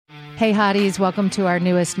Hey hotties, welcome to our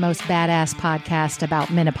newest, most badass podcast about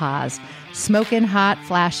menopause, Smokin Hot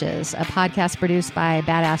Flashes, a podcast produced by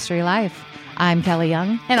Badassery Life. I'm Kelly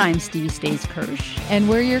Young. And I'm Stevie Stays Kirsch. And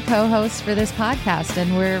we're your co-hosts for this podcast,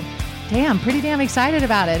 and we're pretty damn excited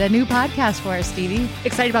about it. A new podcast for us, Stevie.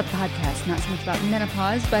 Excited about the podcast, not so much about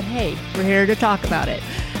menopause, but hey, we're here to talk about it.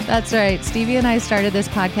 That's right. Stevie and I started this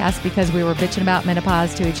podcast because we were bitching about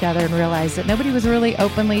menopause to each other and realized that nobody was really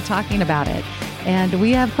openly talking about it. And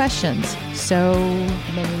we have questions, so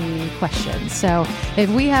many questions. So if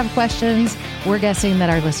we have questions, we're guessing that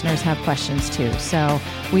our listeners have questions too. So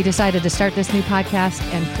we decided to start this new podcast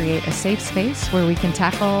and create a safe space where we can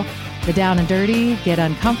tackle the down and dirty, get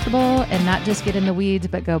uncomfortable, and not just get in the weeds,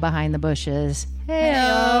 but go behind the bushes.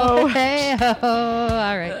 Hey-o, hey-o.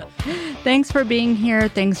 All right. Thanks for being here.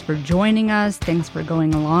 Thanks for joining us. Thanks for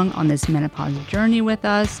going along on this menopause journey with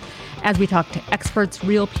us as we talk to experts,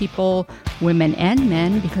 real people, women and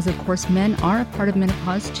men, because of course men are a part of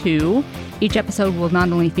menopause too. Each episode will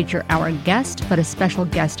not only feature our guest, but a special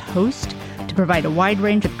guest host to provide a wide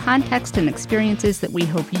range of context and experiences that we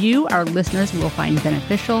hope you, our listeners, will find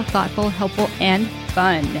beneficial, thoughtful, helpful, and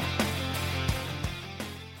fun.